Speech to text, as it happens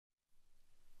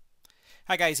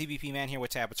Hi guys, EBPMAN here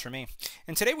with Tablets for Me.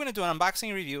 And today we're going to do an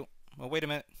unboxing review. Well, wait a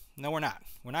minute. No, we're not.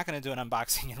 We're not going to do an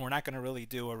unboxing and we're not going to really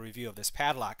do a review of this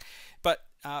padlock. But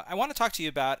I want to talk to you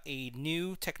about a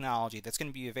new technology that's going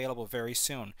to be available very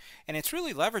soon. And it's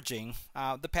really leveraging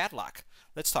the padlock.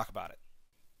 Let's talk about it.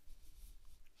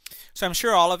 So I'm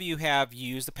sure all of you have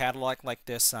used the padlock like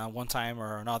this one time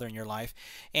or another in your life,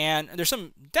 and there's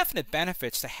some definite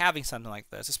benefits to having something like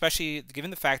this, especially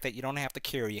given the fact that you don't have to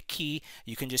carry a key.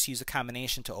 You can just use a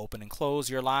combination to open and close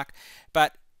your lock.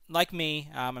 But like me,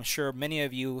 I'm sure many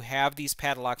of you have these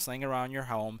padlocks laying around your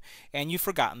home and you've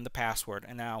forgotten the password,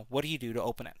 and now what do you do to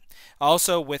open it?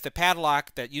 Also, with a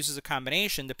padlock that uses a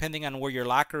combination, depending on where your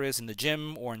locker is in the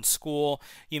gym or in school,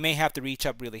 you may have to reach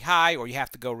up really high, or you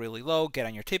have to go really low, get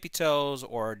on your tippy toes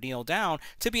or kneel down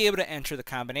to be able to enter the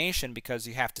combination, because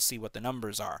you have to see what the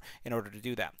numbers are in order to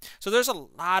do that. So there's a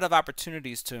lot of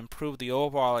opportunities to improve the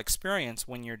overall experience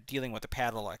when you're dealing with a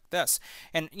padlock like this.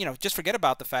 And just forget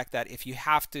about the fact that if you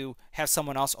have to have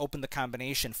someone else open the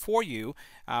combination for you,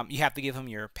 you have to give them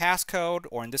your passcode,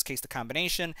 or in this case the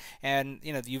combination, and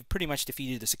you've pretty much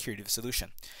defeated the security solution.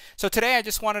 So today I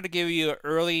just wanted to give you an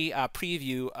early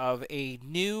preview of a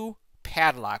new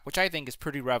padlock, which I think is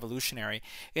pretty revolutionary.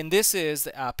 And this is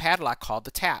a padlock called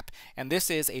the TAPP, and this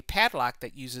is a padlock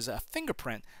that uses a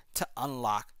fingerprint to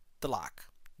unlock the lock.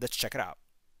 Let's check it out.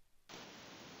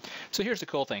 So here's the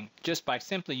cool thing. Just by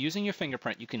simply using your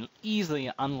fingerprint, you can easily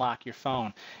unlock your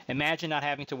phone. Imagine not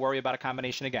having to worry about a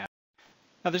combination again.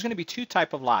 Now there's going to be two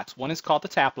types of locks. One is called the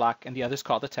TAPP lock and the other is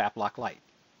called the TAPP lock Lite.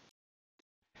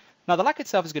 Now the lock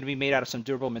itself is going to be made out of some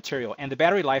durable material, and the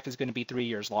battery life is going to be 3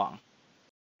 years long.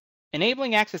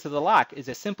 Enabling access to the lock is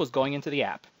as simple as going into the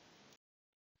app.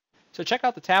 So check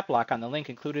out the TAPP lock on the link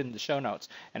included in the show notes.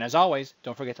 And as always,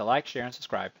 don't forget to like, share, and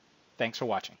subscribe. Thanks for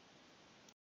watching.